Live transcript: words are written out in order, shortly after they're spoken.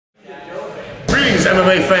Greetings,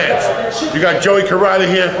 MMA fans. You got Joey Corrado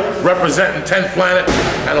here representing 10th Planet,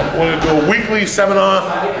 and we're going to do a weekly seminar,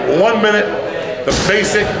 1 minute, the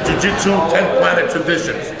basic Jiu-Jitsu 10th Planet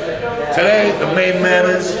traditions. Today, the main man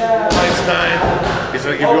is Einstein. He's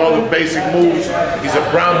going to give you all the basic moves. He's a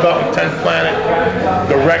brown belt in 10th Planet,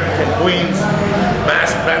 direct from Queens,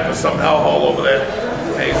 mass event or some hellhole over there.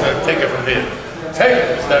 And he's going to take it from here. Take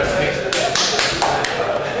it, Mr. Epstein.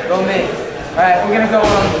 Go me. All right, we're gonna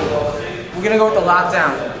go with the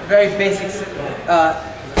lockdown. Very basic setup.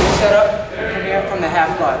 Come here from the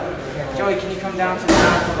half guard. Joey, can you come down to the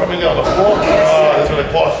ground? Coming down the floor? That's what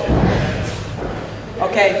it costs you.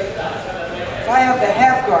 Okay. If I have the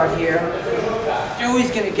half guard here,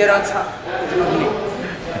 Joey's gonna get on top of me.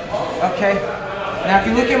 Okay. Now, if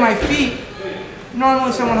you look at my feet,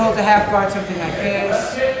 normally someone holds a half guard, something like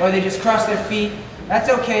this, or they just cross their feet. That's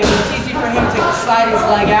okay, but it's easy for him to slide his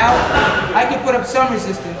leg out. I can put up some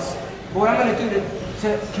resistance, but what I'm going to do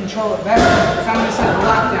to control it better is I'm going to set the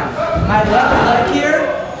lockdown. My left leg here,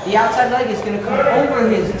 the outside leg is going to come over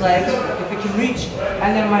his leg, if it can reach,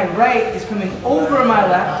 and then my right is coming over my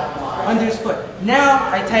left, under his foot. Now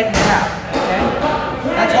I tighten it out, okay?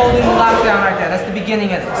 That's holding the lockdown right there. That's the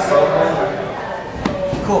beginning of this.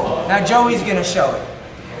 Cool. Now Joey's going to show it.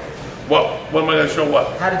 What am I going to show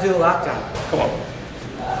what? How to do the lockdown. Come on.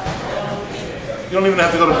 You don't even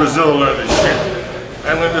have to go to Brazil to learn this shit.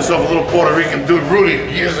 I learned this off a little Puerto Rican dude,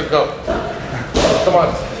 Rudy, years ago. Come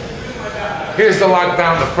on. Here's the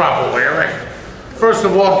lockdown the proper way, all right? First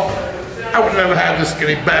of all, I would never have this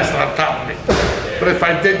skinny bastard on top of me. But if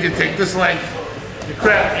I did, you take this leg, you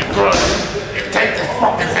grab, you cross, you take this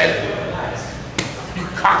fucking head. You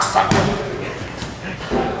cocksucker.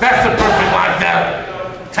 That's the perfect lockdown.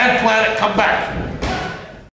 10th Planet, come back.